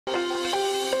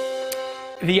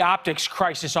The optics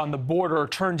crisis on the border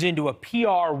turns into a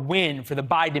PR win for the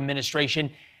Biden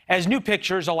administration as new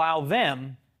pictures allow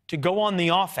them to go on the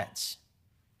offense.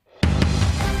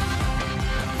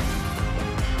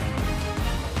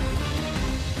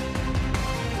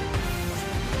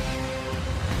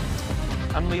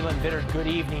 I'm Leland Vittert. Good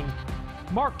evening.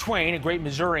 Mark Twain, a great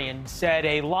Missourian, said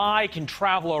a lie can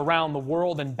travel around the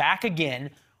world and back again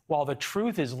while the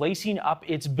truth is lacing up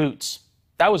its boots.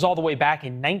 That was all the way back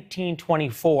in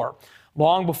 1924,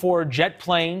 long before jet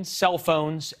planes, cell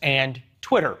phones, and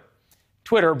Twitter.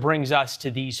 Twitter brings us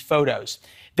to these photos.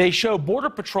 They show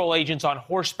Border Patrol agents on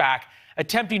horseback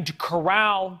attempting to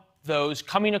corral those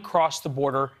coming across the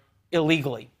border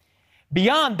illegally.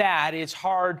 Beyond that, it's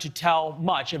hard to tell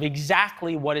much of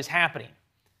exactly what is happening.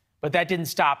 But that didn't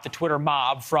stop the Twitter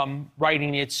mob from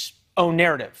writing its own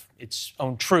narrative, its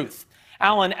own truth.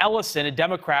 Alan Ellison, a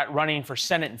Democrat running for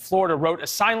Senate in Florida, wrote,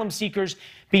 "Asylum seekers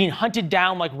being hunted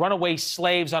down like runaway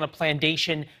slaves on a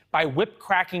plantation by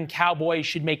whip-cracking cowboys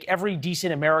should make every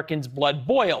decent American's blood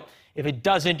boil. If it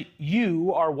doesn't,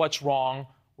 you are what's wrong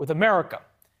with America."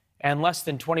 And less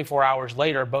than 24 hours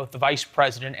later, both the Vice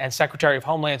President and Secretary of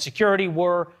Homeland Security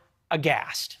were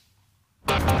aghast.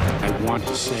 I want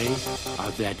to say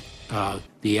that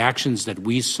the actions that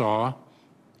we saw,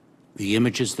 the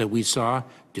images that we saw,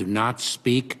 do not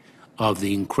speak of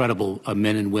the incredible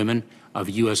men and women of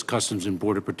U.S. Customs and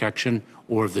Border Protection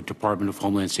or of the Department of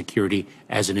Homeland Security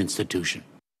as an institution.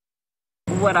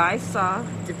 What I saw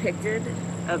depicted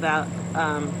about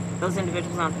those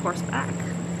individuals on horseback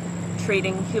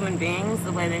treating human beings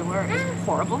the way they were is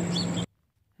horrible.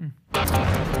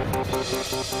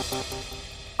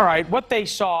 All right, what they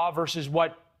saw versus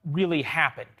what really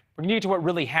happened. We're going to get to what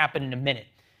really happened in a minute.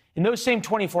 In those same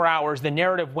 24 hours, the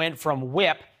narrative went from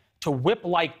whip to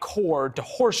whip-like cord to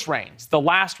horse reins. The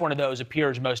last one of those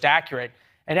appears most accurate,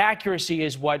 and accuracy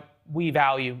is what we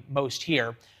value most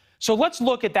here. So let's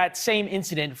look at that same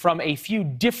incident from a few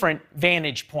different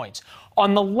vantage points.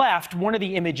 On the left, one of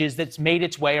the images that's made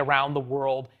its way around the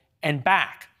world and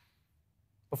back,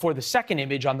 before the second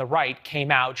image on the right came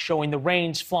out showing the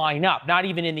reins flying up, not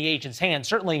even in the agent's hand,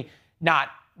 certainly not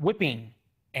whipping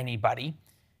anybody.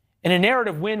 In a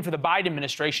narrative win for the Biden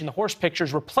administration, the horse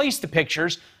pictures replaced the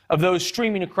pictures of those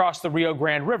streaming across the Rio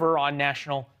Grande River on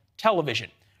national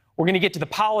television. We're going to get to the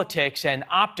politics and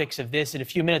optics of this in a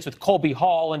few minutes with Colby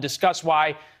Hall and discuss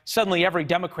why suddenly every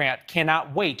Democrat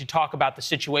cannot wait to talk about the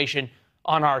situation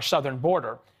on our southern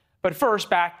border. But first,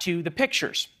 back to the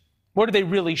pictures. What do they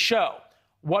really show?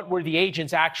 What were the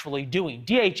agents actually doing?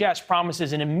 DHS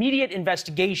promises an immediate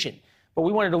investigation, but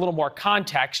we wanted a little more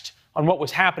context on what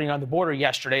was happening on the border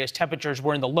yesterday as temperatures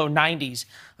were in the low 90s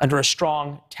under a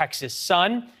strong Texas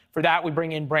sun. For that, we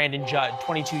bring in Brandon Judd,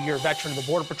 22-year veteran of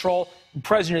the Border Patrol and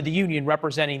president of the union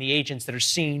representing the agents that are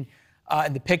seen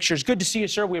in the pictures. Good to see you,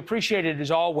 sir. We appreciate it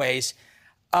as always.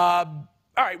 All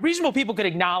right, reasonable people could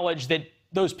acknowledge that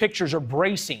those pictures are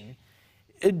bracing.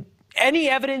 Any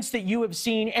evidence that you have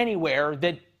seen anywhere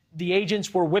that the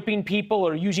agents were whipping people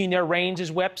or using their reins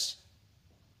as whips?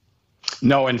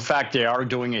 No, in fact, they are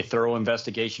doing a thorough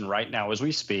investigation right now as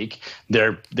we speak.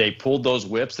 They pulled those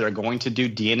whips. They're going to do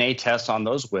DNA tests on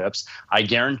those whips. I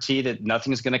guarantee that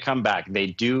nothing's going to come back.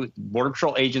 Border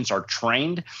Patrol agents are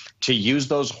trained to use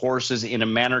those horses in a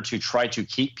manner to try to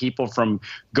keep people from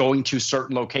going to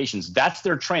certain locations. That's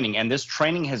their training, and this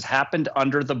training has happened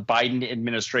under the Biden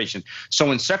administration. So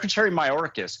when Secretary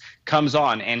Mayorkas comes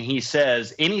on and he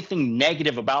says anything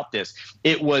negative about this,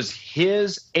 it was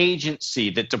his agency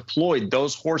that deployed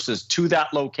those horses to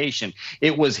that location.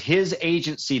 It was his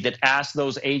agency that asked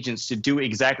those agents to do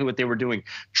exactly what they were doing,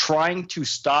 trying to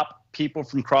stop people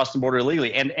from crossing the border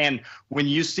illegally. And when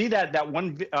you see that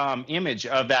one image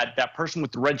of that person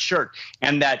with the red shirt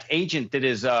and that agent that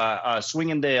is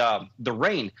swinging the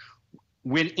rein,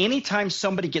 anytime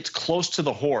somebody gets close to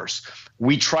the horse,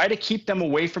 we try to keep them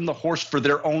away from the horse for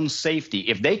their own safety.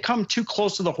 If they come too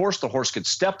close to the horse could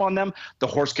step on them, the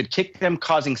horse could kick them,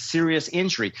 causing serious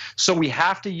injury. So we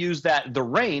have to use the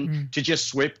rein to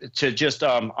just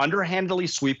underhandedly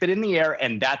sweep it in the air,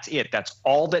 and that's it. That's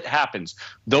all that happens.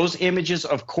 Those images,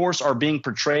 of course, are being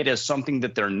portrayed as something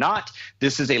that they're not.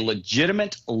 This is a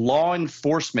legitimate law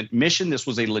enforcement mission. This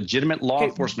was a legitimate law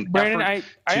enforcement Brandon, effort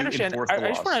I to understand. enforce the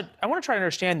laws. I want to try to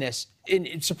understand this.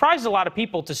 It surprises a lot of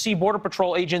people to see Border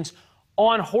Patrol agents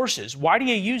on horses. Why do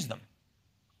you use them?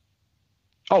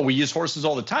 Oh, we use horses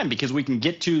all the time because we can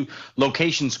get to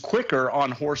locations quicker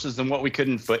on horses than what we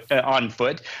could on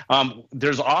foot.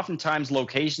 There's oftentimes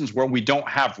locations where we don't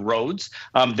have roads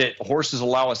that horses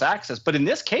allow us access. But in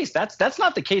this case, that's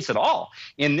not the case at all.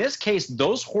 In this case,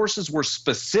 those horses were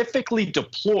specifically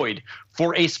deployed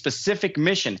for a specific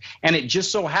mission. And it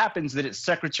just so happens that it's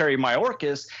Secretary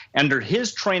Mayorkas, under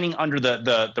his training, under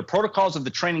the protocols of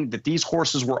the training, that these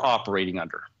horses were operating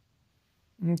under.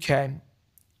 Okay.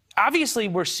 Obviously,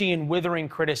 we're seeing withering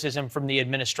criticism from the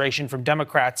administration, from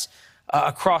Democrats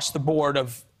across the board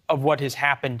of what has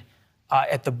happened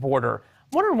at the border.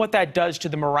 I'm wondering what that does to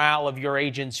the morale of your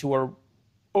agents who are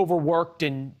overworked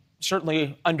and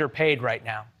certainly underpaid right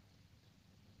now.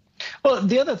 Well,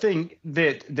 the other thing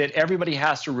that everybody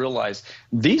has to realize,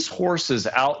 these horses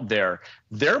out there,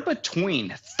 they're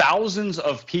between thousands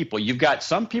of people. You've got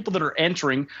some people that are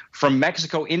entering from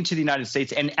Mexico into the United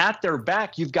States, and at their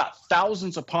back, you've got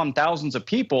thousands upon thousands of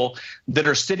people that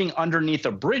are sitting underneath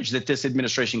a bridge that this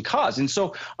administration caused. And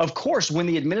so, of course, when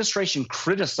the administration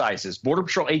criticizes Border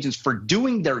Patrol agents for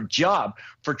doing their job,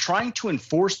 for trying to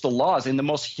enforce the laws in the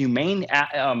most humane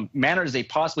manner as they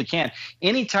possibly can,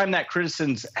 anytime that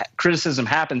criticism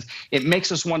happens, it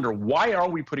makes us wonder, why are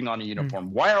we putting on a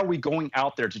uniform? Why are we going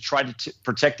out there to try to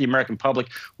protect the American public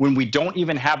when we don't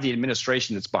even have the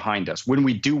administration that's behind us, when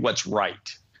we do what's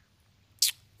right?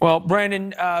 Well,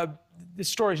 Brandon, this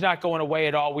story's not going away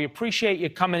at all. We appreciate you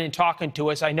coming and talking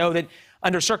to us. I know that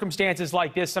under circumstances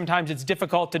like this, sometimes it's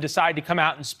difficult to decide to come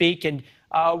out and speak, and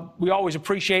we always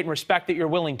appreciate and respect that you're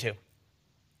willing to.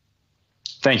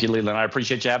 Thank you, Leland. I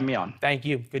appreciate you having me on. Thank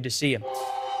you. Good to see you.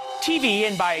 TV,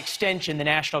 and by extension, the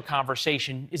national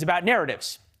conversation, is about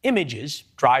narratives. Images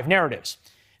drive narratives.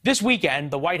 This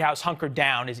weekend, the White House hunkered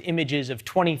down as images of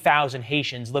 20,000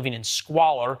 Haitians living in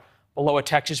squalor below a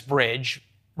Texas bridge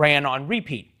ran on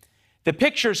repeat. The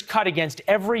pictures cut against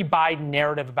every Biden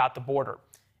narrative about the border.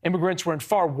 Immigrants were in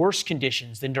far worse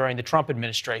conditions than during the Trump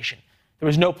administration. There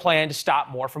was no plan to stop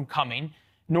more from coming,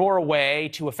 nor a way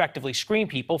to effectively screen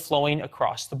people flowing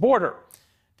across the border.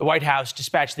 The White House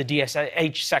dispatched the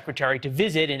DSH secretary to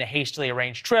visit in a hastily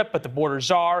arranged trip, but the border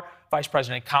czar, Vice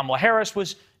President Kamala Harris,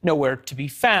 was nowhere to be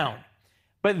found.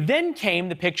 But then came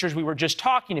the pictures we were just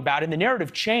talking about, and the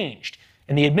narrative changed.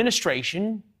 And the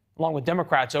administration, along with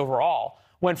Democrats overall,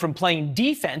 went from playing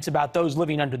defense about those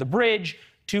living under the bridge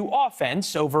to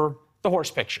offense over the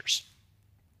horse pictures.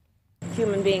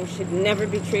 Human beings should never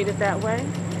be treated that way,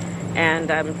 and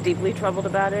I'm deeply troubled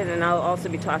about it, and I'll also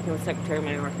be talking with Secretary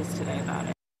Mayorkas today about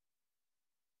it.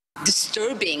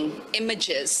 Disturbing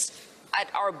images at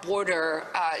our border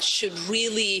should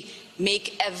really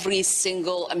make every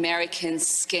single American's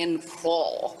skin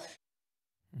crawl.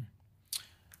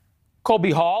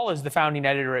 Colby Hall is the founding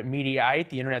editor at Mediaite,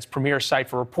 the internet's premier site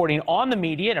for reporting on the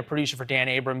media, and a producer for Dan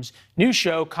Abrams' new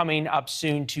show coming up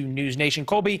soon to News Nation.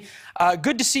 Colby,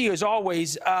 good to see you as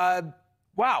always.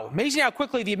 Wow, amazing how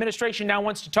quickly the administration now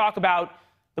wants to talk about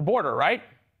the border, right?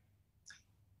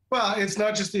 Well, it's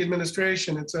not just the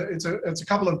administration. It's a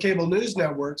couple of cable news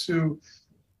networks who,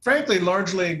 frankly,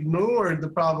 largely ignored the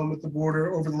problem with the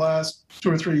border over the last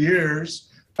 2 or 3 years.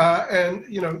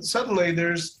 And suddenly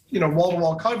there's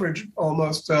wall-to-wall coverage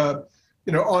almost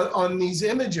on these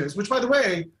images, which, by the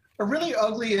way, are really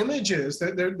ugly images.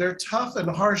 They're tough and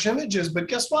harsh images. But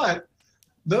guess what?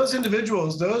 Those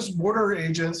individuals, those border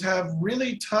agents, have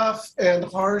really tough and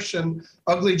harsh and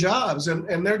ugly jobs,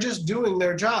 and they're just doing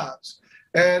their jobs.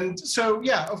 And so,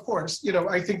 yeah, of course,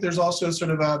 I think there's also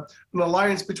sort of an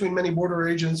alliance between many border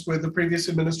agents with the previous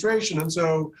administration. And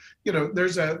so,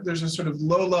 there's a sort of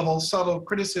low-level, subtle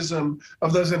criticism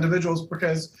of those individuals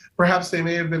because perhaps those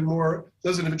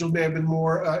individuals may have been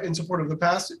more in support of the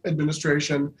past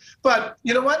administration. But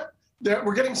you know what?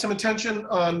 We're getting some attention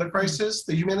on the crisis,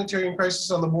 the humanitarian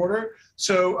crisis on the border.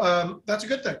 So that's a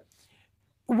good thing.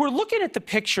 We're looking at the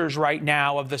pictures right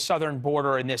now of the southern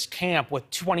border in this camp with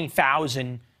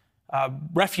 20,000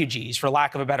 refugees, for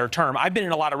lack of a better term. I've been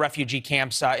in a lot of refugee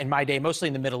camps in my day, mostly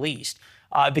in the Middle East.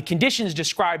 The conditions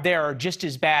described there are just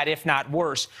as bad, if not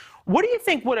worse. What do you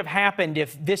think would have happened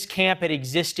if this camp had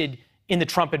existed in the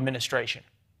Trump administration?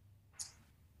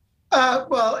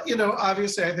 Well,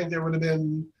 obviously, I think there would have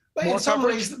been more. In some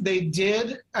ways, they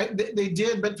did,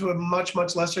 but to a much,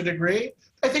 much lesser degree.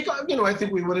 I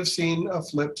think we would have seen a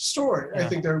flipped story. Yeah. I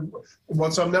think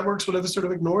some networks would have sort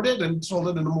of ignored it and told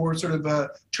it in a more sort of a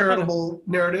charitable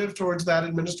narrative towards that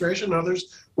administration.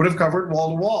 Others would have covered wall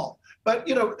to wall. But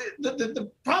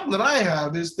the problem that I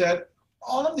have is that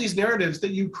all of these narratives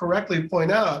that you correctly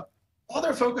point out all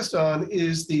they're focused on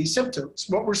is the symptoms.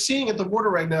 What we're seeing at the border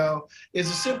right now is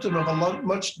a symptom of a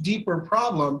much deeper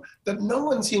problem that no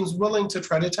one seems willing to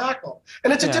try to tackle.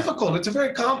 And it's it's a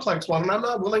very complex one. And I'm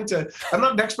not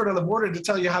an expert on the border to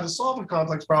tell you how to solve a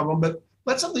complex problem, but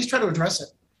let's at least try to address it.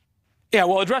 Yeah,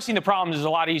 well, addressing the problems is a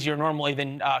lot easier normally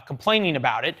than complaining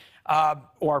about it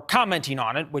or commenting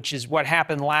on it, which is what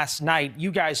happened last night.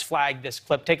 You guys flagged this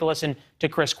clip. Take a listen to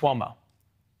Chris Cuomo.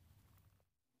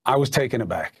 I was taken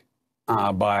aback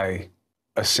by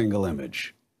a single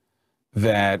image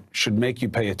that should make you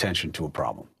pay attention to a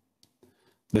problem.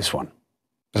 This one.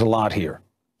 There's a lot here.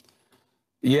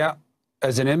 Yeah,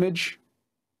 as an image,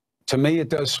 to me, it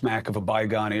does smack of a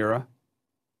bygone era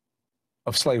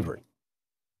of slavery.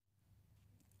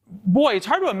 Boy, it's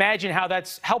hard to imagine how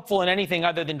that's helpful in anything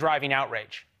other than driving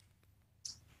outrage.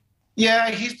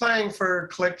 Yeah, he's playing for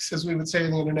clicks, as we would say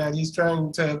on the internet. He's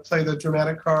trying to play the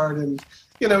dramatic card. And,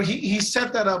 you know, he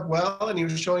set that up well, and he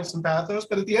was showing some pathos.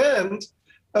 But at the end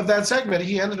of that segment,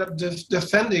 he ended up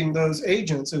defending those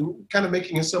agents and kind of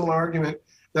making a similar argument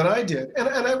that I did. And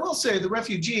I will say the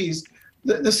refugees,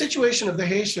 the situation of the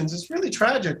Haitians is really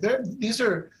tragic. These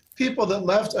are people that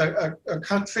left a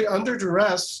country under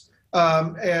duress,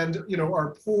 and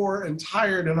are poor and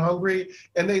tired and hungry,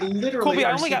 and they literally Colby,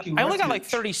 are I only got like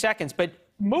 30 seconds, but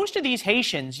most of these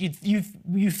Haitians,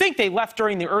 you think they left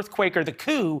during the earthquake or the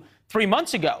coup 3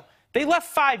 months ago. They left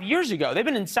 5 years ago. They've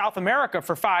been in South America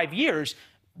for 5 years.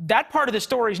 That part of the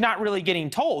story is not really getting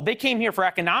told. They came here for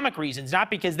economic reasons, not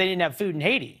because they didn't have food in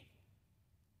Haiti.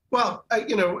 Well,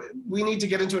 we need to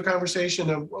get into a conversation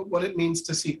of what it means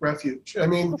to seek refuge. I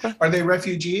mean, Are they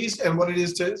refugees, and what it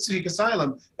is to seek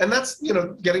asylum? And that's,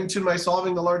 getting to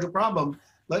solving the larger problem.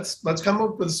 Let's come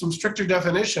up with some stricter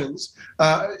definitions.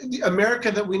 The America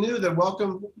that we knew that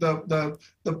welcomed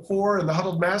the poor and the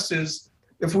huddled masses,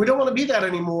 if we don't want to be that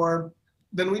anymore,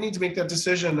 then we need to make that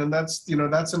decision. And that's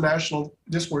a national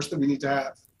discourse that we need to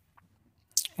have.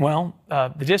 Well,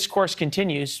 the discourse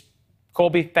continues.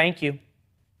 Colby, thank you.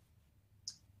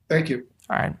 Thank you.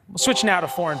 All right. We'll switch now to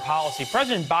foreign policy.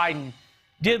 President Biden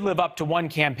did live up to one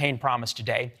campaign promise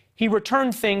today. He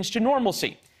returned things to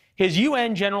normalcy. His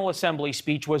UN General Assembly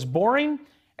speech was boring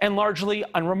and largely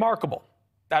unremarkable.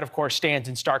 That, of course, stands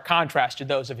in stark contrast to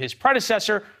those of his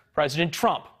predecessor, President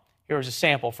Trump. Here's a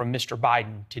sample from Mr.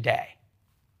 Biden today.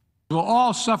 We will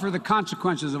all suffer the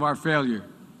consequences of our failure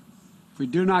if we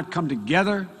do not come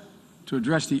together to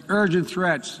address the urgent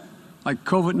threats like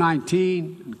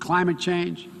COVID-19 and climate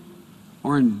change,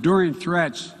 or enduring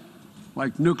threats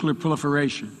like nuclear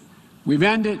proliferation. We've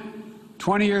ended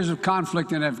 20 years of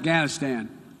conflict in Afghanistan.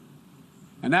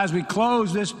 And as we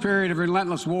close this period of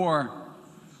relentless war,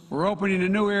 we're opening a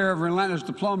new era of relentless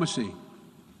diplomacy.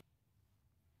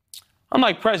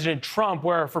 Unlike President Trump,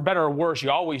 where for better or worse, you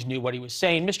always knew what he was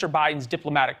saying, Mr. Biden's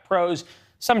diplomatic prose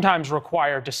sometimes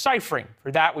require deciphering.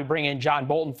 For that, we bring in John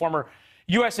Bolton, former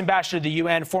U.S. Ambassador to the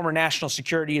UN, former National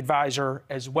Security Advisor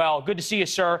as well. Good to see you,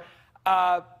 sir.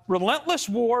 Relentless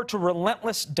war to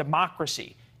relentless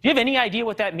democracy. Do you have any idea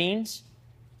what that means?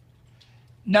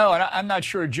 No, and I'm not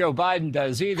sure Joe Biden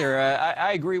does either.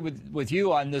 I agree with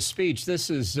you on this speech. This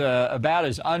is about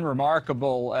as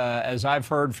unremarkable as I've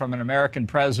heard from an American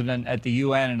president at the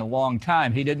UN in a long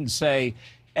time. He didn't say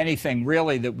anything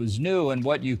really that was new, and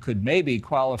what you could maybe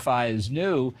qualify as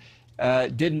new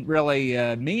didn't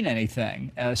really mean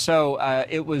anything. So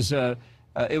it was a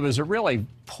really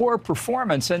poor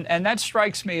performance, and that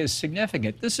strikes me as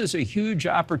significant. This is a huge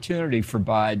opportunity for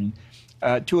Biden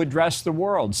to address the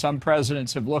world. Some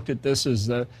presidents have looked at this as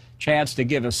the chance to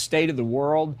give a State of the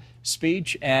World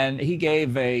speech, and he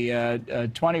gave a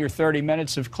 20 or 30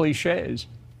 minutes of cliches.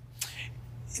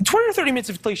 20 or 30 minutes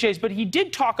of cliches, but he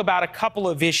did talk about a couple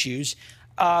of issues.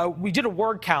 We did a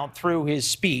word count through his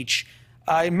speech.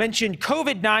 He mentioned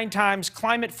COVID 9 times,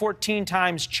 climate 14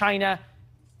 times, China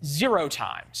 0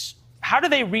 times. How do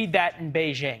they read that in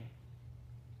Beijing?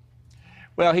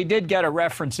 Well, he did get a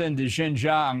reference into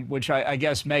Xinjiang, which I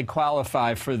guess may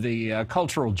qualify for the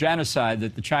cultural genocide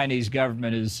that the Chinese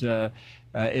government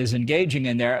is engaging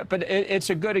in there. But it's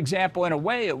a good example. In a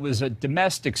way, it was a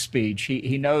domestic speech.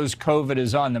 He knows COVID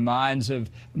is on the minds of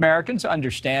Americans,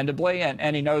 understandably,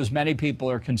 and he knows many people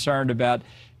are concerned about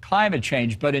climate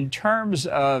change. But in terms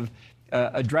of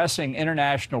addressing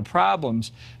international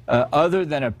problems, other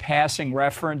than a passing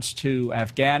reference to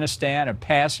Afghanistan, a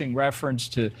passing reference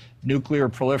to nuclear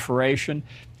proliferation,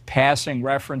 passing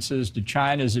references to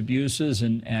China's abuses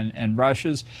and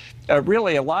Russia's,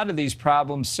 really a lot of these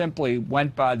problems simply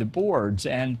went by the boards.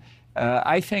 And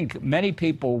I think many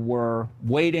people were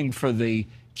waiting for the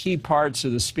key parts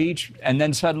of the speech and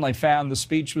then suddenly found the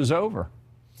speech was over.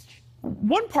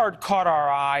 One part caught our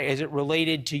eye as it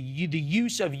related to the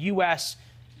use of U.S.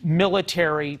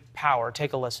 military power.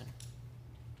 Take a listen.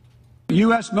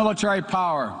 U.S. military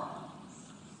power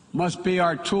must be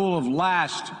our tool of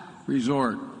last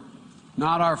resort,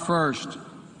 not our first.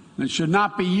 And it should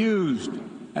not be used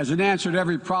as an answer to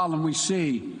every problem we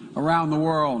see around the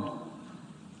world.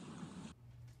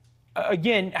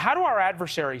 Again, how do our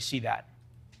adversaries see that?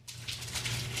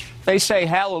 They say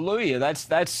hallelujah.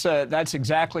 That's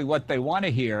exactly what they want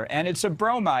to hear. And it's a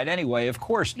bromide anyway. Of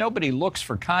course, nobody looks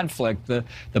for conflict. The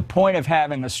point of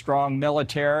having a strong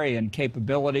military and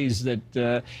capabilities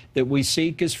that we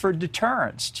seek is for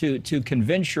deterrence, to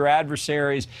convince your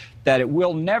adversaries that it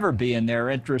will never be in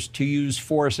their interest to use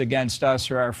force against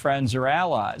us or our friends or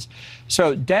allies.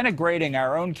 So denigrating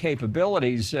our own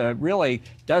capabilities really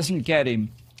doesn't get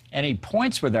him any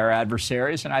points with our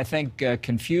adversaries, and I think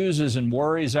confuses and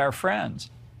worries our friends.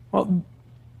 Well,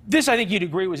 this, I think you'd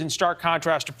agree, was in stark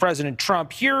contrast to President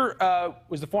Trump. Here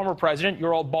was the former president,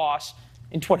 your old boss,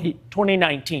 in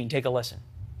 2019. Take a listen.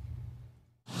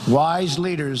 Wise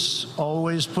leaders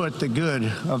always put the good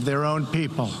of their own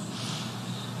people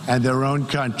and their own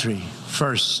country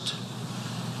first.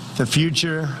 The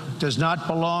future does not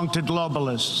belong to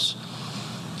globalists.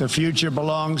 The future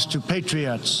belongs to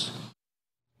patriots.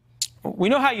 We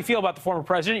know how you feel about the former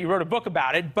president. You wrote a book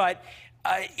about it, but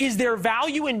is there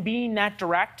value in being that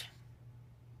direct?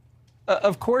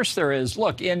 Of course there is.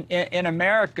 Look, in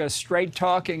America, straight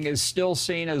talking is still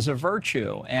seen as a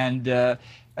virtue. And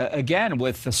again,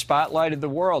 with the spotlight of the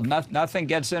world, nothing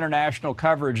gets international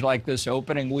coverage like this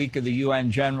opening week of the UN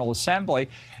General Assembly,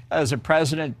 as a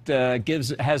president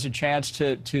has a chance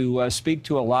to speak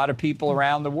to a lot of people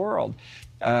around the world.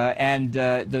 And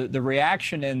the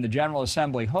reaction in the General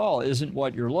Assembly Hall isn't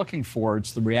what you're looking for.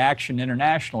 It's the reaction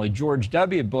internationally. George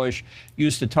W. Bush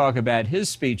used to talk about his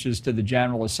speeches to the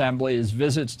General Assembly as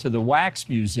visits to the Wax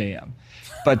Museum.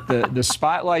 But the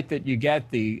spotlight that you get,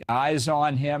 the eyes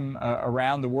on him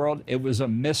around the world, it was a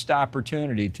missed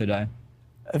opportunity today.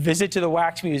 A visit to the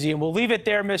Wax Museum. We'll leave it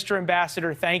there, Mr.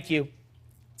 Ambassador. Thank you.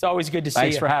 It's always good to see you.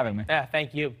 Thanks for having me. Yeah,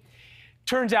 thank you.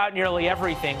 Turns out nearly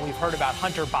everything we've heard about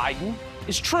Hunter Biden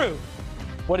is true.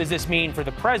 What does this mean for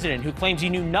the president, who claims he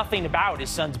knew nothing about his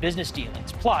son's business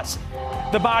dealings? Plus,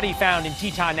 the body found in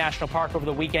Teton National Park over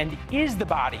the weekend is the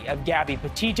body of Gabby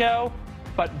Petito,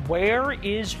 but where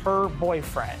is her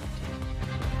boyfriend?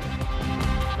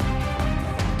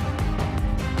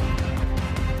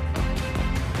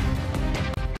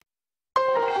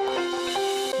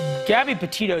 Gabby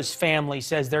Petito's family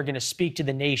says they're going to speak to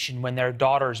the nation when their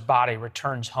daughter's body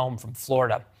returns home from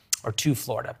Florida, or to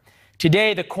Florida.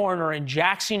 Today, the coroner in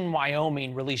Jackson,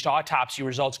 Wyoming, released autopsy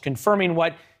results confirming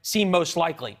what seemed most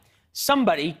likely.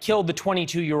 Somebody killed the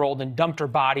 22-year-old and dumped her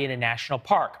body in a national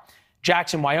park.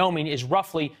 Jackson, Wyoming is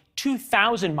roughly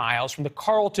 2,000 miles from the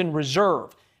Carlton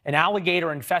Reserve, an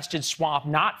alligator-infested swamp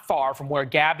not far from where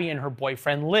Gabby and her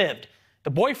boyfriend lived. The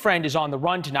boyfriend is on the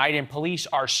run tonight, and police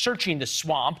are searching the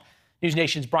swamp. News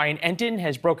Nation's Brian Enton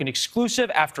has broken exclusive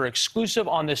after exclusive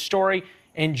on this story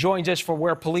and joins us from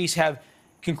where police have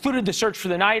concluded the search for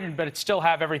the night, but it still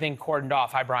have everything cordoned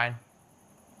off. Hi, Brian.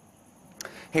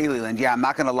 Hey, Leland. Yeah, I'm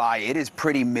not going to lie. It is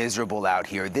pretty miserable out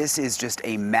here. This is just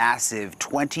a massive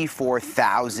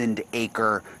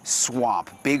 24,000-acre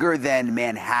swamp, bigger than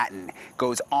Manhattan.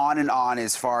 Goes on and on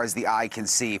as far as the eye can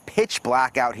see. Pitch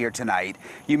black out here tonight.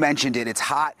 You mentioned it. It's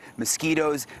hot.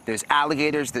 Mosquitoes. There's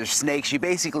alligators. There's snakes. You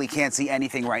basically can't see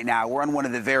anything right now. We're on one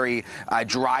of the very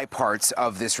dry parts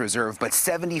of this reserve, but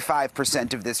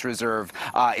 75% of this reserve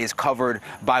is covered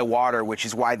by water, which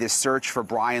is why this search for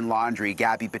Brian Laundrie,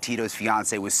 Gabby Petito's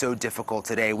fiance, was so difficult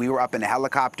today. We were up in a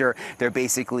helicopter. They're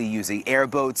basically using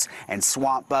airboats and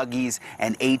swamp buggies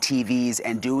and ATVs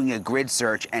and doing a grid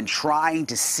search and trying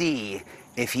to see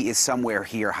if he is somewhere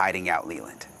here hiding out,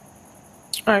 Leland.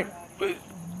 All right.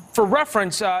 For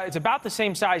reference, it's about the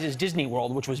same size as Disney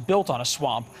World, which was built on a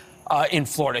swamp in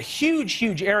Florida. Huge,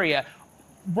 huge area.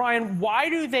 Brian, why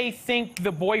do they think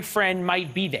the boyfriend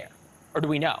might be there? Or do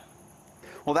we know?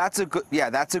 Well, that's a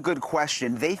good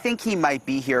question. They think he might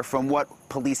be here from what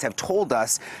police have told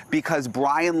us, because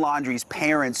Brian Laundrie's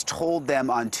parents told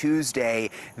them on Tuesday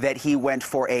that he went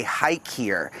for a hike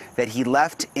here, that he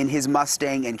left in his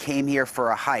Mustang and came here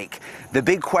for a hike. The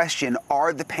big question,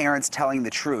 are the parents telling the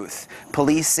truth?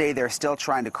 Police say they're still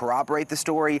trying to corroborate the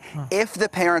story. If the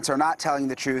parents are not telling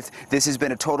the truth, this has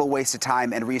been a total waste of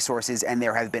time and resources, and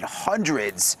there have been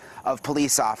hundreds of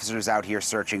police officers out here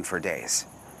searching for days.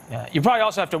 Yeah. You probably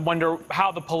also have to wonder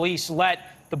how the police let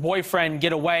the boyfriend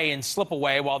get away and slip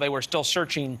away while they were still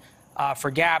searching for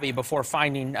Gabby before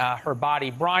finding her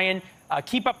body. Brian,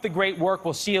 Keep up the great work.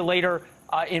 We'll see you later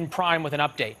in Prime with an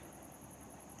update.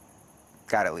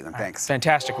 Got it, Leland. Thanks.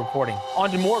 Fantastic reporting.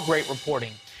 On to more great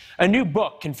reporting. A new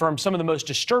book confirms some of the most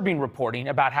disturbing reporting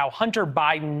about how Hunter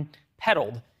Biden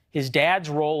peddled his dad's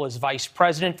role as vice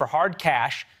president for hard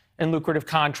cash and lucrative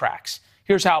contracts.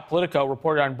 Here's how Politico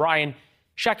reported on Brian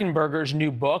Scheckenberger's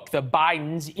new book, The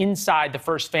Bidens Inside the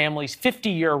First Family's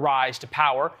 50-Year Rise to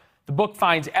Power. The book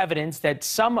finds evidence that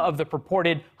some of the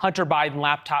purported Hunter Biden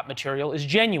laptop material is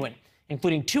genuine,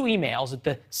 including 2 emails at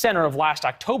the center of last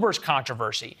October's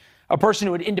controversy. A person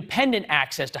who had independent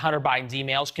access to Hunter Biden's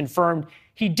emails confirmed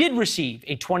he did receive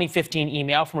a 2015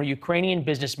 email from a Ukrainian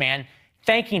businessman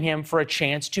thanking him for a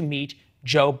chance to meet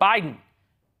Joe Biden.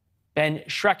 Ben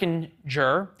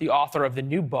Schreckinger, the author of the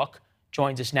new book,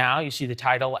 joins us now. You see the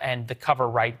title and the cover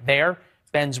right there.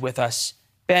 Ben's with us.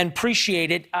 Ben,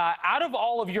 appreciate it. Out of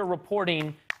all of your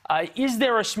reporting, is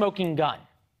there a smoking gun?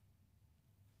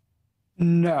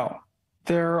 No.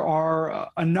 There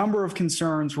are a number of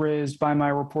concerns raised by my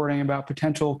reporting about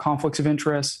potential conflicts of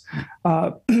interest,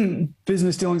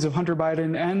 business dealings of Hunter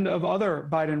Biden and of other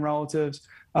Biden relatives,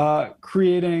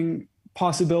 creating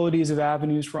possibilities of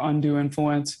avenues for undue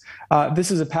influence.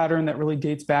 This is a pattern that really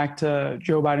dates back to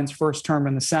Joe Biden's first term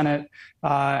in the Senate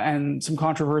and some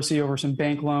controversy over some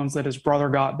bank loans that his brother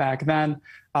got back then,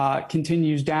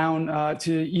 continues down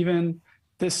to even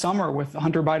this summer with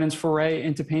Hunter Biden's foray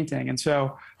into painting. And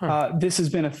so this has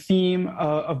been a theme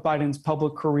of Biden's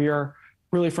public career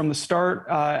really from the start,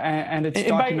 and it's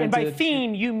documented. And by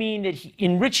theme, you mean that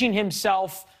enriching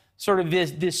himself, sort of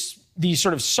these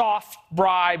sort of soft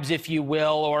bribes, if you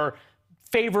will, or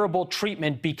favorable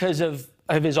treatment because of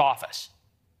his office?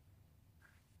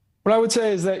 What I would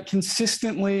say is that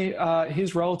consistently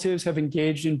his relatives have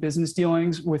engaged in business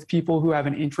dealings with people who have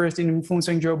an interest in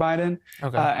influencing Joe Biden,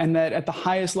 and that at the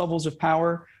highest levels of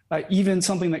power, even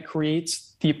something that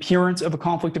creates the appearance of a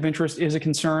conflict of interest is a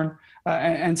concern.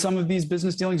 And some of these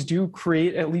business dealings do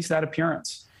create at least that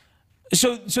appearance.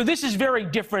 So this is very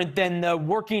different than the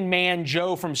working man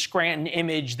Joe from Scranton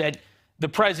image that the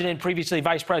president, previously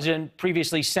vice president,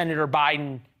 previously Senator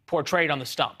Biden portrayed on the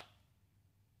stump.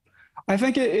 I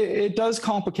think it does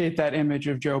complicate that image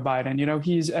of Joe Biden. You know,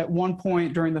 he's at one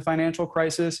point during the financial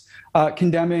crisis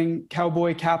condemning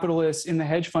cowboy capitalists in the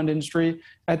hedge fund industry.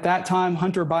 At that time,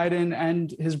 Hunter Biden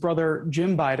and his brother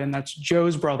Jim Biden, that's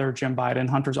Joe's brother Jim Biden,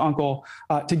 Hunter's uncle,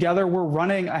 together were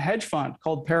running a hedge fund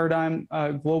called Paradigm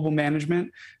Global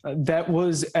Management that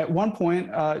was at one point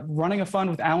running a fund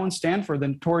with Alan Stanford, the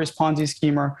notorious Ponzi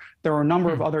schemer. There were a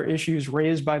number of other issues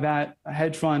raised by that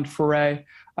hedge fund foray.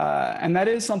 And that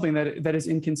is something that is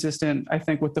inconsistent, I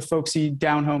think, with the folksy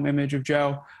down-home image of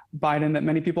Joe Biden that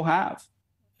many people have.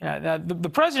 Yeah, the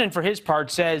president, for his part,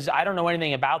 says, I don't know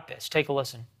anything about this. Take a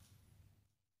listen.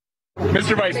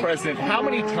 Mr. Vice President, how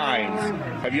many times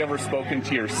have you ever spoken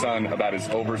to your son about his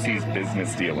overseas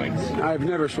business dealings? I've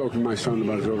never spoken to my son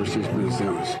about his overseas business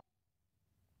dealings.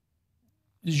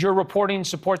 Does your reporting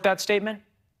support that statement?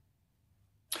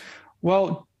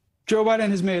 Well, Joe Biden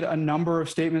has made a number of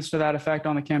statements to that effect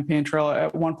on the campaign trail.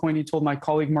 At one point, he told my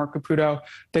colleague Mark Caputo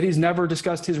that he's never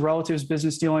discussed his relatives'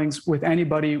 business dealings with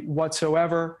anybody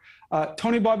whatsoever.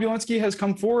 Tony Bobulinski has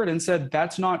come forward and said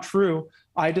that's not true.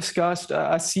 I discussed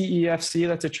a CEFC,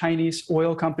 that's a Chinese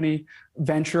oil company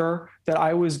venture that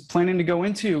I was planning to go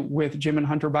into with Jim and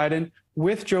Hunter Biden,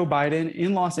 with Joe Biden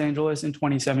in Los Angeles in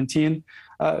 2017.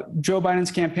 Joe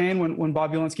Biden's campaign, when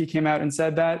Bobulinski came out and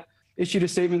said that, issued a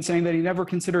statement saying that he never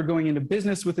considered going into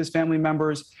business with his family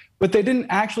members, but they didn't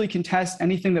actually contest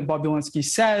anything that Bobulinski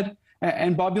said.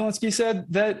 And Bobulinski said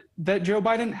that Joe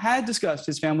Biden had discussed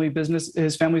his family's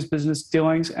business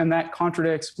dealings, and that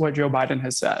contradicts what Joe Biden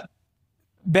has said.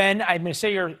 Ben, I'm going to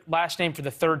say your last name for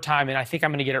the third time, and I think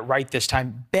I'm going to get it right this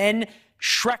time. Ben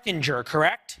Schreckinger,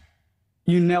 correct?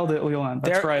 You nailed it, Leland.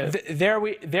 That's right. There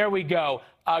we go.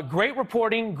 Great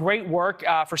reporting, great work.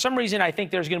 For some reason, I think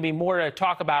there's going to be more to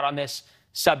talk about on this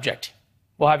subject.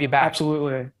 We'll have you back.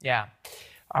 Absolutely. Yeah.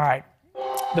 All right.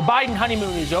 The Biden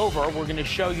honeymoon is over. We're going to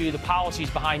show you the policies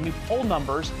behind new poll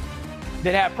numbers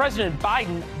that have President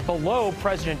Biden below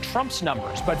President Trump's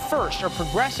numbers. But first, are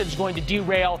progressives going to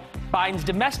derail Biden's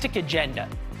domestic agenda?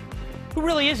 Who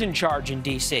really is in charge in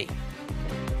D.C.?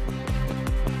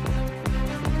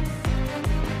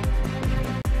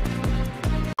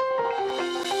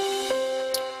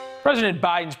 President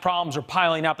Biden's problems are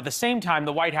piling up. At the same time,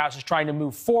 the White House is trying to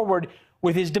move forward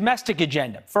with his domestic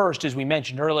agenda. First, as we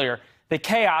mentioned earlier, the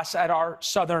chaos at our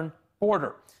southern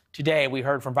border. Today, we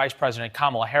heard from Vice President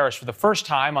Kamala Harris for the first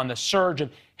time on the surge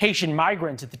of Haitian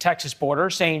migrants at the Texas border,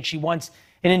 saying she wants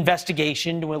an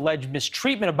investigation to alleged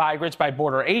mistreatment of migrants by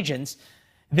border agents.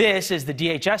 This, as the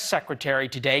DHS secretary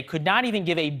today could not even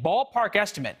give a ballpark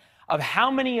estimate of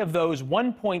how many of those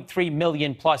 1.3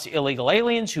 million plus illegal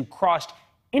aliens who crossed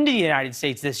into the United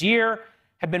States this year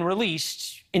have been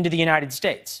released into the United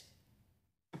States.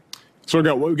 So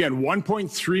again,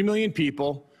 1.3 million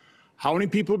people. How many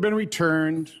people have been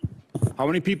returned? How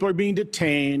many people are being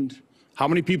detained? How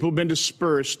many people have been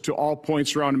dispersed to all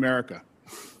points around America?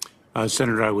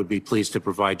 Senator, I would be pleased to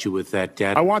provide you with that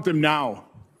data. I want them now.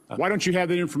 Why don't you have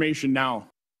that information now?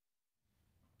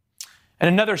 And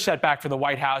another setback for the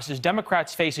White House as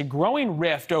Democrats face a growing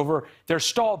rift over their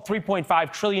stalled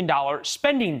 $3.5 trillion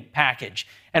spending package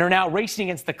and are now racing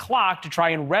against the clock to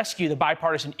try and rescue the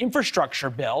bipartisan infrastructure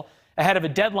bill ahead of a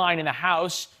deadline in the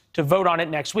House to vote on it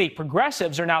next week.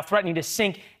 Progressives are now threatening to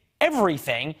sink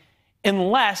everything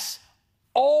unless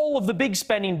all of the big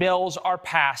spending bills are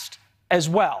passed as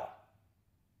well.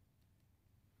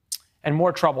 And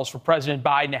more troubles for President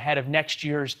Biden ahead of next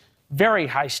year's very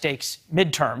high-stakes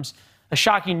midterms. A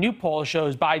shocking new poll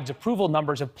shows Biden's approval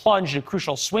numbers have plunged in a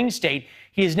crucial swing state.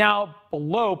 He is now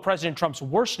below President Trump's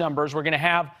worst numbers. We're going to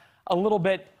have a little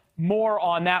bit more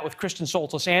on that with Kristen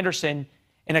Soltis Anderson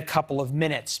in a couple of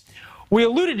minutes. We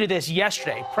alluded to this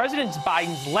yesterday. President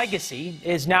Biden's legacy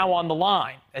is now on the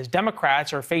line as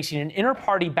Democrats are facing an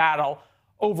inter-party battle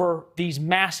over these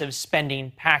massive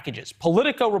spending packages.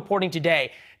 Politico reporting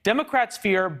today, Democrats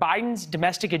fear Biden's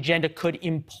domestic agenda could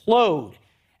implode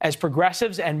as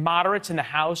progressives and moderates in the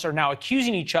House are now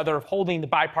accusing each other of holding the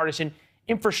bipartisan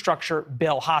infrastructure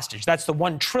bill hostage. That's the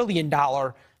 $1 trillion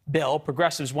bill.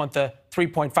 Progressives want the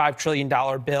 $3.5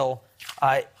 trillion bill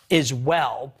as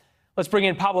well. Let's bring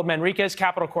in Pablo Manriquez,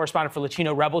 Capitol correspondent for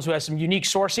Latino Rebels, who has some unique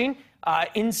sourcing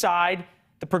inside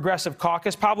the Progressive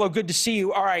Caucus. Pablo, good to see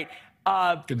you. All right.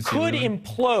 Could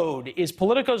implode. Is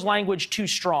Politico's language too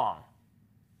strong?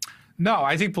 No,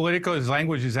 I think Politico's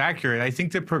language is accurate. I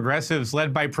think the progressives,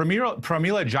 led by Pramila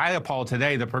Jayapal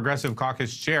today, the Progressive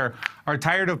Caucus chair, are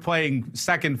tired of playing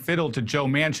second fiddle to Joe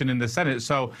Manchin in the Senate.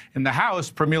 So in the House,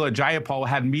 Pramila Jayapal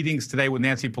had meetings today with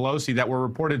Nancy Pelosi that were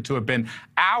reported to have been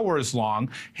hours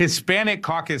long. Hispanic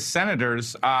caucus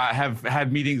senators have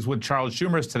had meetings with Charles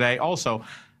Schumer today, also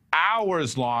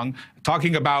hours long,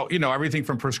 talking about, everything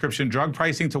from prescription drug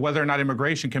pricing to whether or not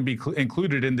immigration can be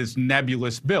included in this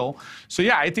nebulous bill. So,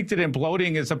 yeah, I think that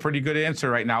imploding is a pretty good answer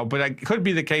right now. But it could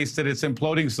be the case that it's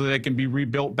imploding so that it can be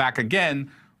rebuilt back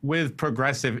again with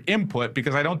progressive input,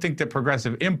 because I don't think that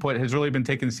progressive input has really been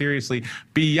taken seriously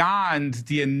beyond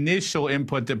the initial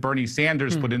input that Bernie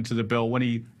Sanders put into the bill when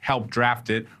he helped draft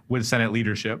it with Senate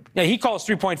leadership. Yeah, he calls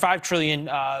 $3.5 trillion,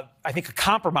 I think, a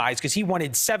compromise because he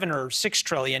wanted $7 or $6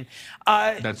 trillion.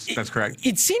 That's correct.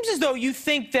 It seems as though you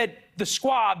think that the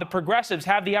squad, the progressives,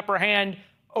 have the upper hand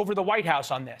over the White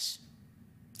House on this.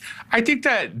 I think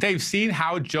that they've seen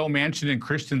how Joe Manchin and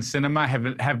Kyrsten Sinema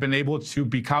have been able to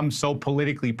become so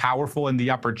politically powerful in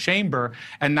the upper chamber,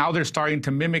 and now they're starting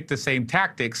to mimic the same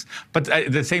tactics, but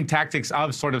the same tactics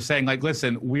of sort of saying, like,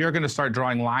 listen, we are going to start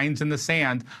drawing lines in the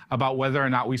sand about whether or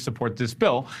not we support this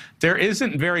bill. There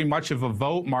isn't very much of a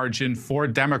vote margin for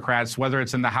Democrats, whether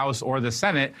it's in the House or the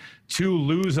Senate, to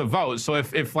lose a vote. So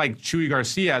if like Chuy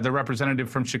Garcia, the representative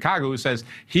from Chicago, who says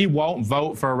he won't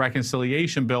vote for a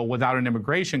reconciliation bill without an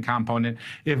immigration component,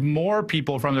 if more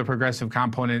people from the progressive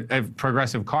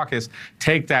caucus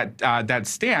take that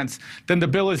stance, then the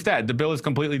bill is dead. The bill is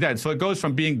completely dead. So it goes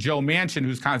from being Joe Manchin,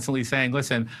 who's constantly saying,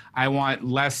 listen, I want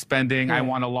less spending, I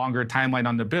want a longer timeline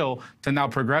on the bill, to now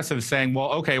progressives saying, well,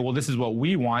 okay, well, this is what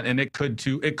we want, and it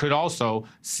could also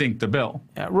sink the bill.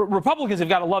 Yeah, Republicans have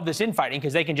got to love this infighting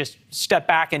because they can just step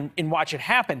back and watch it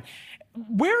happen.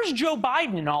 Where's Joe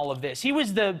Biden in all of this? He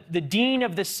was the dean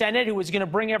of the Senate who was going to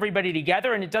bring everybody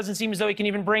together, and it doesn't seem as though he can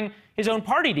even bring his own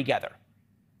party together.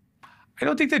 I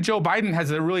don't think that Joe Biden has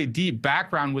a really deep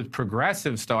background with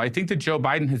progressives, though. I think that Joe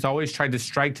Biden has always tried to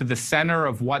strike to the center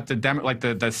of what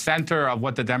the center of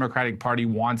what the Democratic Party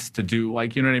wants to do.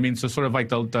 Like, you know what I mean? So sort of like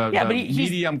the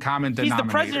medium common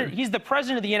denominator. He's the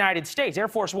president of the United States. Air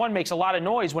Force One makes a lot of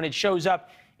noise when it shows up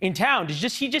in town.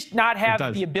 Does he just not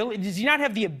have the ability? Does he not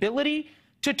have the ability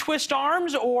to twist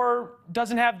arms, or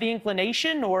doesn't have the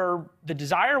inclination or the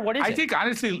desire? What is it? I think,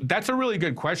 honestly, that's a really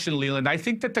good question, Leland. I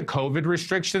think that the COVID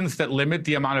restrictions that limit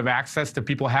the amount of access that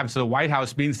people have to the White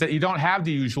House means that you don't have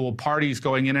the usual parties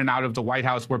going in and out of the White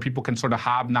House where people can sort of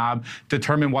hobnob,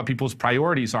 determine what people's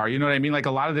priorities are. You know what I mean? Like,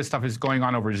 a lot of this stuff is going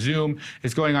on over Zoom.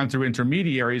 It's going on through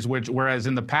intermediaries, whereas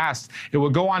in the past, it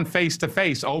would go on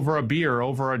face-to-face over a beer,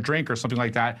 over a drink or something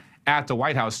like that at the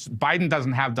White House. Biden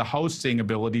doesn't have the hosting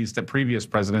abilities that previous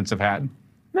presidents have had.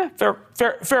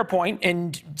 Fair point.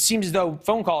 And it seems as though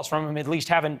phone calls from him at least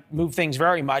haven't moved things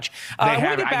very much. I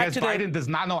guess Biden does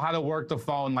not know how to work the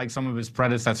phone like some of his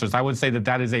predecessors. I would say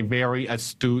that is a very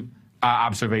astute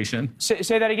observation.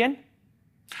 Say that again?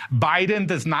 Biden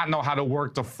does not know how to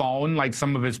work the phone like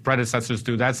some of his predecessors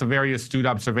do. That's a very astute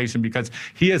observation because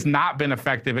he has not been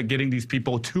effective at getting these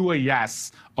people to a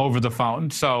yes over the phone.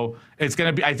 So I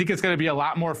think it's going to be a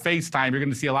lot more FaceTime. You're going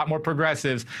to see a lot more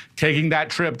progressives taking that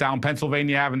trip down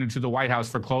Pennsylvania Avenue to the White House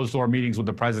for closed-door meetings with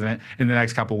the president in the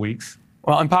next couple weeks.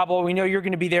 Well, and Pablo, we know you're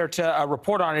going to be there to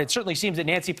report on it. It certainly seems that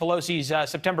Nancy Pelosi's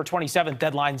September 27th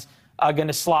deadline's going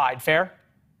to slide. Fair?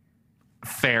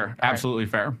 Fair. Absolutely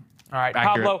fair. All right.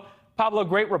 Pablo,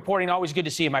 great reporting. Always good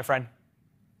to see you, my friend.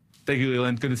 Thank you,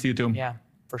 Leland. Good to see you, too. Yeah,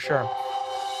 for sure.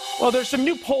 Well, there's some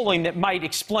new polling that might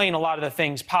explain a lot of the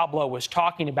things Pablo was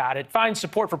talking about. It finds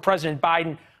support for President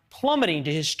Biden plummeting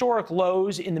to historic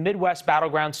lows in the Midwest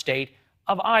battleground state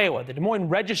of Iowa. The Des Moines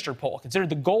Register poll, considered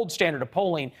the gold standard of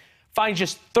polling, finds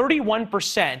just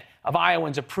 31% of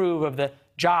Iowans approve of the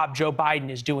job Joe Biden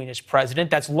is doing as president.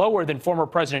 That's lower than former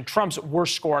President Trump's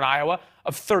worst score in Iowa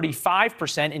of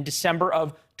 35% in December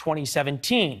of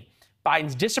 2017.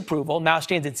 Biden's disapproval now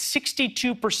stands at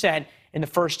 62% in the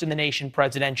first-in-the-nation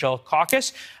presidential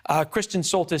caucus. Kristen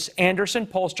Soltis Anderson,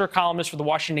 pollster, columnist for the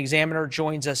Washington Examiner,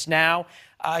 joins us now.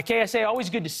 KSA,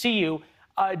 always good to see you.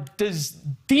 Does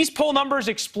these poll numbers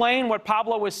explain what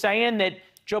Pablo was saying, that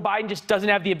Joe Biden just doesn't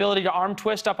have the ability to arm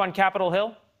twist up on Capitol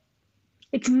Hill?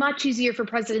 It's much easier for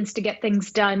presidents to get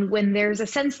things done when there's a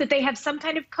sense that they have some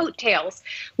kind of coattails,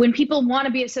 when people want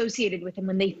to be associated with him,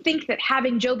 when they think that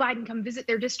having Joe Biden come visit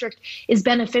their district is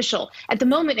beneficial. At the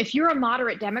moment, if you're a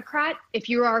moderate Democrat, if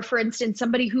you are, for instance,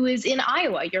 somebody who is in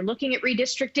Iowa, you're looking at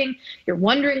redistricting, you're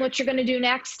wondering what you're going to do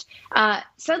next,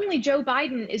 suddenly Joe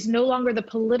Biden is no longer the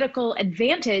political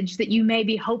advantage that you may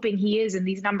be hoping he is, and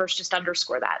these numbers just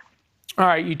underscore that. All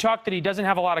right, you talked that he doesn't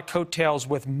have a lot of coattails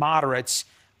with moderates.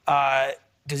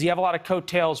 Does he have a lot of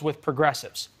coattails with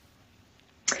progressives?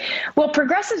 Well,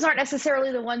 progressives aren't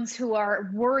necessarily the ones who are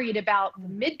worried about the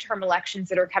midterm elections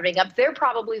that are coming up. They're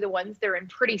probably the ones that are in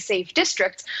pretty safe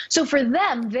districts. So for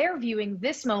them, they're viewing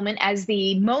this moment as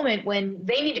the moment when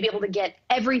they need to be able to get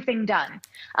everything done.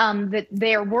 That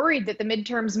they're worried that the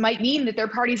midterms might mean that their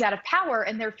party's out of power,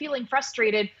 and they're feeling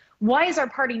frustrated. Why is our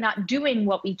party not doing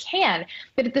what we can?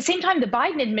 But at the same time, the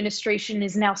Biden administration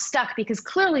is now stuck because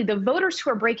clearly the voters who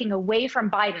are breaking away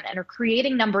from Biden and are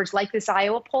creating numbers like this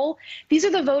Iowa poll, these are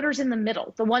the voters in the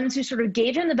middle, the ones who sort of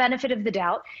gave him the benefit of the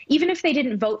doubt. Even if they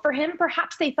didn't vote for him,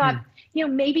 perhaps they thought,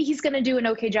 maybe he's going to do an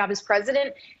okay job as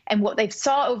president. And what they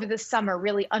saw over the summer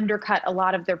really undercut a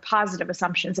lot of their positive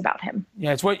assumptions about him.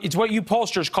 Yeah, it's what you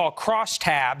pollsters call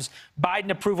crosstabs. Biden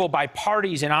approval by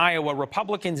parties in Iowa,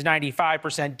 Republicans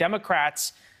 95%,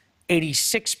 Democrats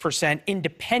 86%,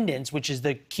 independents, which is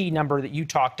the key number that you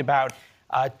talked about,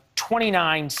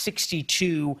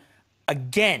 29-62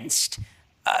 against.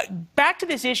 Back to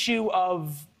this issue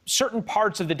of certain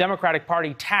parts of the Democratic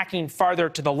Party tacking farther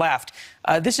to the left.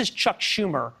 This is Chuck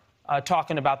Schumer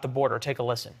talking about the border. Take a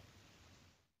listen.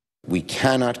 We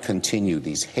cannot continue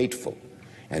these hateful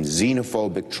and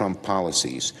xenophobic Trump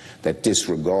policies that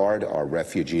disregard our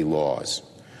refugee laws.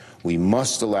 We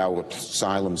must allow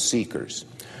asylum seekers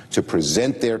to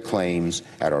present their claims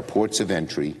at our ports of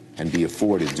entry and be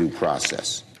afforded due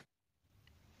process.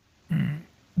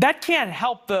 That can't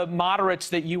help the moderates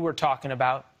that you were talking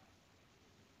about.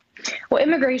 Well,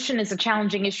 immigration is a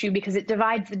challenging issue because it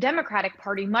divides the Democratic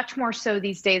Party much more so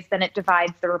these days than it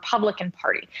divides the Republican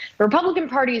Party. The Republican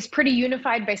Party is pretty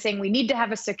unified by saying we need to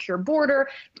have a secure border.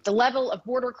 The level of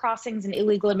border crossings and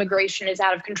illegal immigration is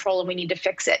out of control and we need to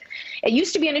fix it. It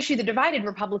used to be an issue that divided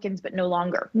Republicans, but no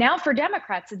longer. Now for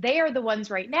Democrats, they are the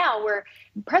ones right now where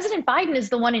President Biden is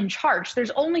the one in charge.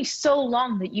 There's only so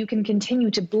long that you can continue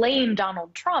to blame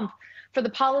Donald Trump for the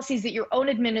policies that your own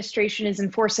administration is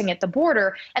enforcing at the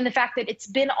border and the fact that it's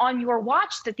been on your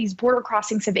watch that these border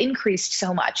crossings have increased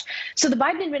so much. So the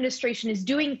Biden administration is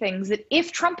doing things that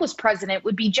if Trump was president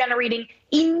would be generating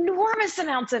enormous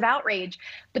amounts of outrage.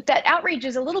 But that outrage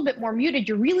is a little bit more muted.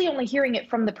 You're really only hearing it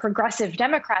from the progressive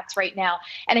Democrats right now.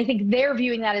 And I think they're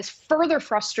viewing that as further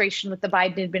frustration with the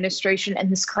Biden administration in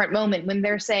this current moment when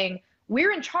they're saying,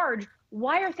 we're in charge.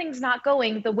 Why are things not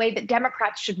going the way that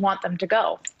Democrats should want them to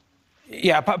go?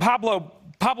 Yeah, Pablo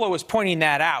was pointing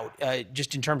that out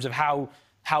just in terms of how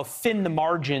thin the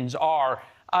margins are.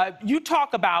 You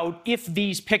talk about if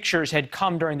these pictures had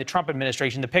come during the Trump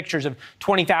administration, the pictures of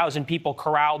 20,000 people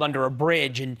corralled under a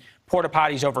bridge and porta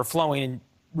potties overflowing in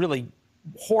really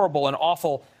horrible and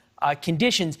awful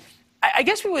conditions. I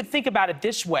guess we would think about it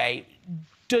this way.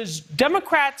 does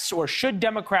Democrats, or should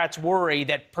Democrats, worry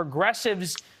that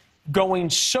progressives going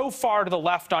so far to the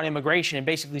left on immigration and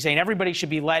basically saying everybody should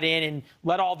be let in and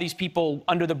let all these people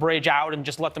under the bridge out and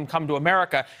just let them come to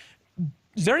America?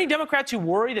 Is there any Democrats who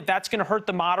worry that that's going to hurt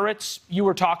the moderates you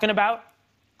were talking about?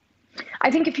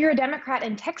 I think if you're a Democrat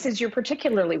in Texas, you're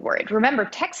particularly worried. Remember,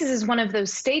 Texas is one of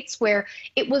those states where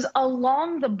it was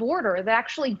along the border that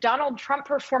actually Donald Trump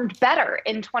performed better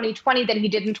in 2020 than he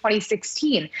did in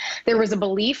 2016. There was a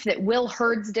belief that Will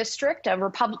Hurd's district,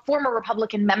 a former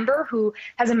Republican member who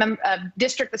has a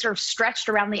district that sort of stretched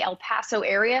around the El Paso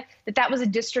area, that was a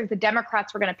district the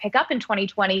Democrats were going to pick up in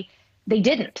 2020. They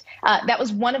didn't. That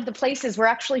was one of the places where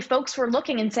actually folks were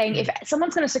looking and saying, if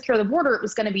someone's going to secure the border, it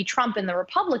was going to be Trump and the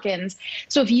Republicans.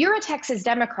 So if you're a Texas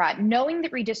Democrat, knowing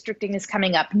that redistricting is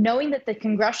coming up, knowing that the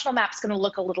congressional map's going to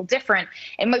look a little different,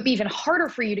 it might be even harder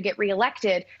for you to get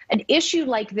reelected. An issue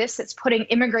like this that's putting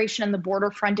immigration and the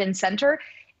border front and center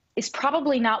is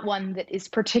probably not one that is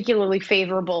particularly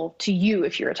favorable to you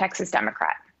if you're a Texas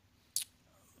Democrat.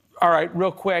 All right,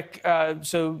 real quick.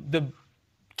 So the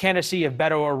candidacy of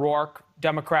Beto O'Rourke,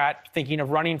 Democrat, thinking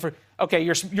of running for. Okay,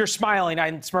 you're smiling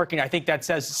and smirking. I think that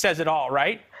says it all,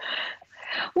 right?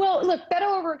 Well, look,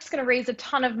 Beto O'Rourke's going to raise a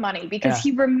ton of money because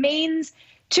he remains,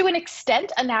 to an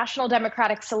extent, a national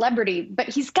Democratic celebrity, but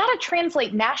he's got to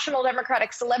translate national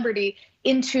Democratic celebrity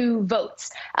into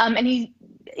votes. And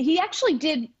he actually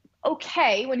did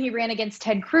okay when he ran against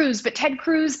Ted Cruz, but Ted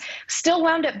Cruz still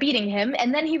wound up beating him,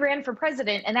 and then he ran for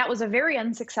president, and that was a very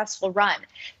unsuccessful run.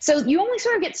 So you only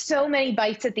sort of get so many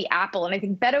bites at the apple, and I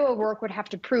think Beto O'Rourke would have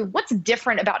to prove what's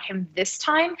different about him this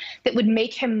time that would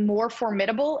make him more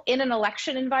formidable in an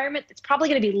election environment that's probably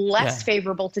going to be less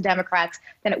favorable to Democrats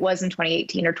than it was in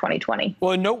 2018 or 2020.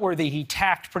 Well, noteworthy, he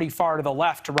tacked pretty far to the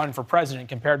left to run for president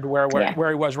compared to where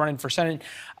he was running for Senate.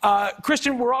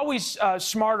 Kristen, we're always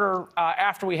smarter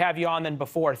after we have you on than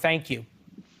before. Thank you.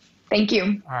 Thank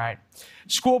you. All right.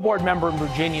 School board member in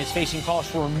Virginia is facing calls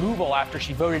for removal after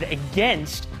she voted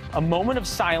against a moment of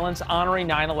silence honoring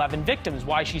 9/11 victims.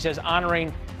 Why she says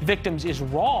honoring victims is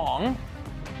wrong,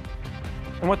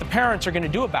 and what the parents are going to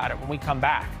do about it when we come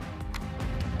back.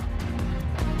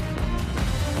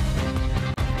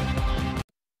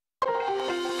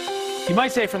 You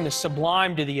might say from the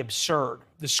sublime to the absurd.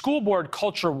 The school board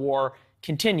culture war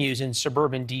continues in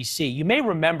suburban D.C. You may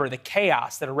remember the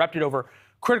chaos that erupted over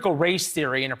critical race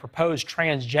theory and a proposed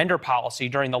transgender policy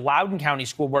during the Loudoun County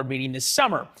School Board meeting this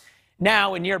summer.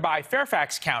 Now, in nearby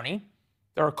Fairfax County,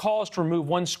 there are calls to remove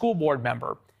one school board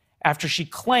member after she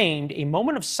claimed a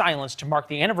moment of silence to mark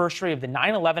the anniversary of the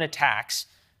 9/11 attacks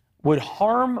would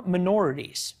harm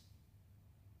minorities.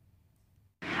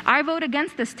 I vote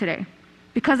against this today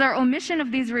because our omission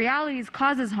of these realities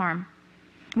causes harm.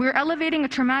 We're elevating a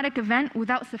traumatic event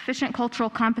without sufficient cultural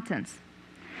competence.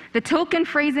 The token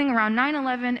phrasing around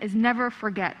 9/11 is never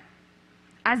forget.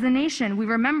 As a nation, we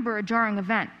remember a jarring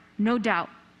event, no doubt.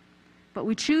 But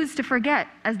we choose to forget,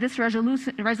 as this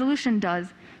resolution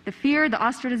does, the fear, the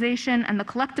ostracization, and the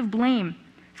collective blame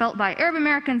felt by Arab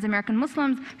Americans, American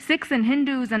Muslims, Sikhs, and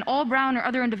Hindus, and all brown or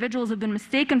other individuals who have been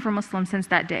mistaken for Muslims since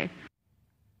that day.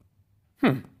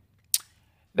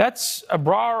 That's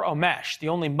Abrar Omesh, the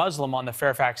only Muslim on the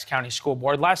Fairfax County School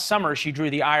Board. Last summer, she drew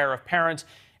the ire of parents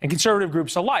and conservative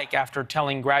groups alike after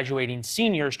telling graduating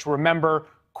seniors to remember,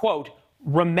 quote,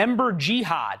 remember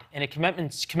jihad in a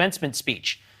commencement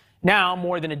speech. Now,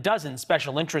 more than a dozen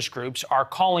special interest groups are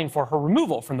calling for her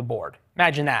removal from the board.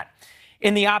 Imagine that.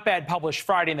 In the op-ed published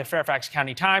Friday in the Fairfax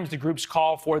County Times, the groups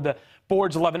call for the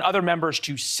board's 11 other members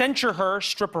to censure her,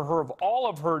 strip her of all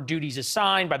of her duties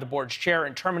assigned by the board's chair,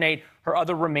 and terminate her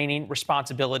other remaining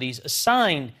responsibilities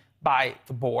assigned by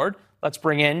the board. Let's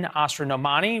bring in Asra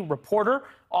Nomani, reporter,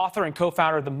 author, and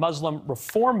co-founder of the Muslim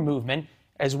Reform Movement,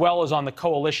 as well as on the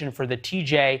Coalition for the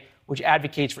TJ, which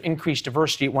advocates for increased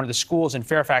diversity at one of the schools in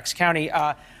Fairfax County.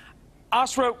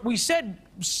 Asra, we said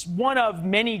one of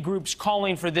many groups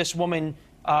calling for this woman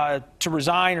to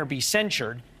resign or be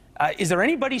censured. Is there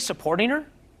anybody supporting her?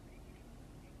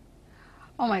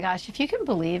 Oh my gosh, if you can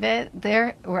believe it,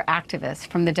 there were activists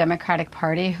from the Democratic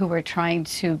Party who were trying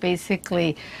to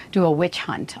basically do a witch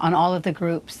hunt on all of the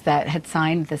groups that had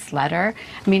signed this letter.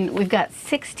 I mean, we've got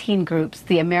 16 groups: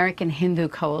 the American Hindu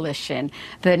Coalition,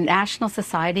 the National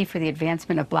Society for the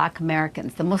Advancement of Black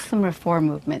Americans, the Muslim Reform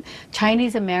Movement,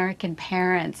 Chinese American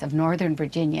Parents of Northern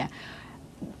Virginia.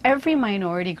 Every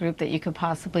minority group that you could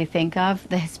possibly think of,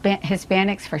 the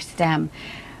Hispanics for STEM,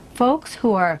 folks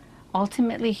who are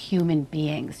ultimately human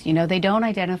beings. You know, they don't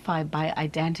identify by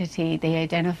identity, they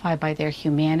identify by their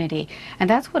humanity. And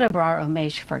that's what Abrar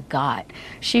Omesh forgot.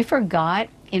 She forgot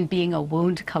in being a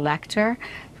wound collector,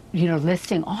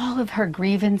 listing all of her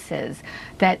grievances,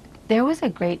 that there was a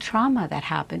great trauma that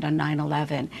happened on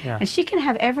 9/11. Yeah. And she can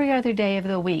have every other day of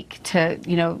the week to,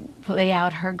 lay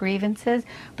out her grievances,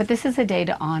 but this is a day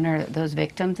to honor those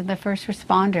victims and the first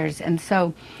responders. And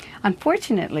so,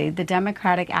 unfortunately, the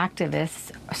Democratic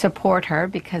activists support her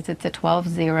because it's a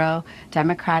 12-0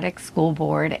 Democratic school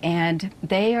board, and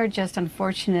they are just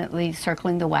unfortunately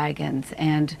circling the wagons.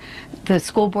 And the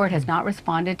school board has not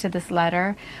responded to this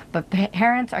letter, but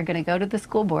parents are going to go to the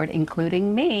school board,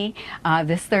 including me,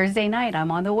 this Thursday night.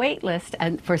 I'm on the wait list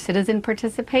for citizen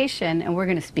participation, and we're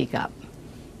going to speak up.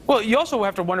 Well, you also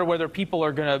have to wonder whether people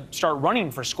are going to start running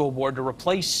for school board to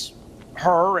replace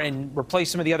her and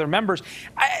replace some of the other members.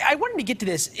 I wanted to get to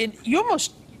this. And you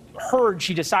almost heard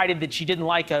she decided that she didn't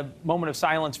like a moment of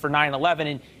silence for 9/11,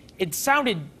 and it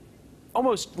sounded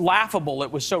almost laughable.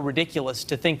 It was so ridiculous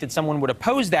to think that someone would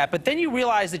oppose that. But then you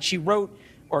realize that she wrote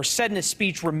or said in a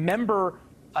speech, "Remember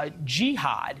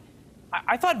jihad."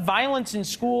 I thought violence in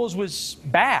schools was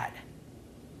bad.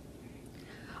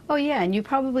 Oh, yeah, and you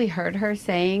probably heard her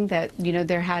saying that,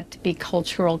 there had to be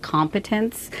cultural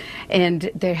competence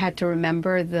and they had to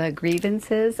remember the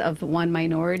grievances of one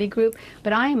minority group.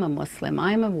 But I am a Muslim,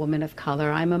 I'm a woman of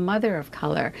color, I'm a mother of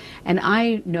color, and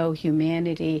I know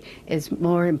humanity is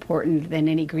more important than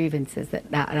any grievances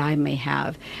that I may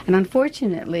have. And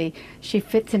unfortunately, she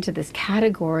fits into this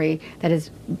category that is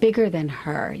bigger than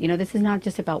her. This is not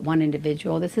just about one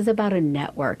individual, this is about a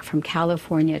network from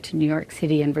California to New York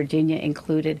City and Virginia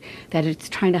included, that it's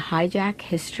trying to hijack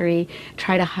history,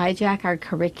 try to hijack our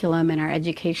curriculum and our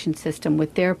education system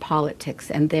with their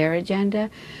politics and their agenda.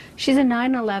 She's a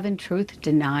 9/11 truth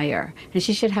denier, and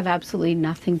she should have absolutely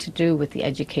nothing to do with the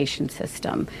education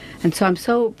system. And so I'm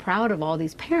so proud of all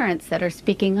these parents that are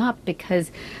speaking up,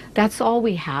 because that's all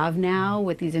we have now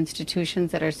with these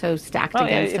institutions that are so stacked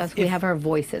against us. We have our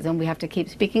voices, and we have to keep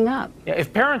speaking up. Yeah,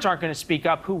 if parents aren't going to speak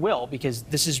up, who will? Because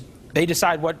they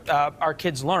decide what our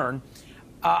kids learn.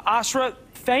 Asra,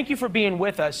 thank you for being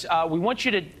with us. We want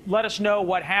you to let us know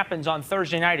what happens on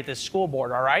Thursday night at this school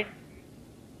board, all right?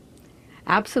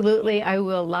 Absolutely. I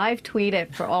will live tweet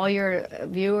it for all your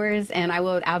viewers, and I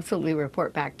will absolutely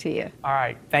report back to you. All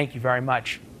right. Thank you very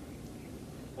much.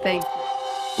 Thank you.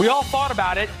 We all thought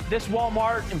about it. This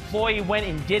Walmart employee went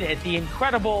and did it. The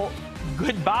incredible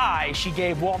goodbye she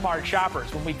gave Walmart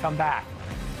shoppers when we come back.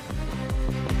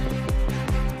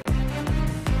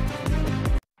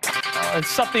 It's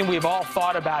something we've all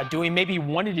thought about doing, maybe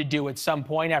wanted to do at some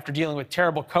point after dealing with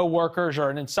terrible coworkers or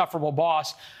an insufferable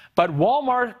boss. But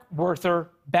Walmart worker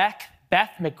Beth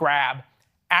McGrath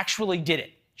actually did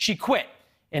it. She quit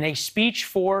in a speech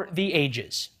for the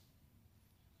ages.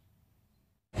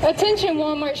 Attention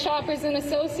Walmart shoppers and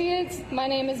associates, my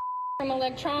name is from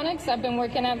Electronics. I've been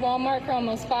working at Walmart for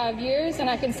almost 5 years, and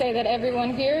I can say that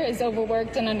everyone here is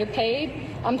overworked and underpaid.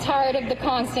 I'm tired of the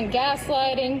constant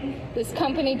gaslighting. This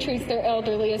company treats their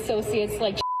elderly associates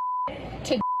like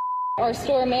to our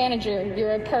store manager,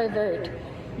 you're a pervert.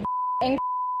 And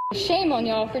shame on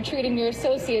y'all for treating your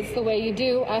associates the way you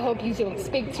do. I hope you don't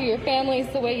speak to your families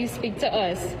the way you speak to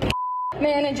us.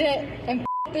 Manage it and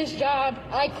this job,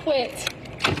 I quit.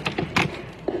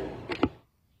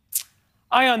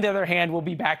 I, on the other hand, will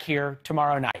be back here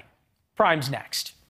tomorrow night. Prime's next.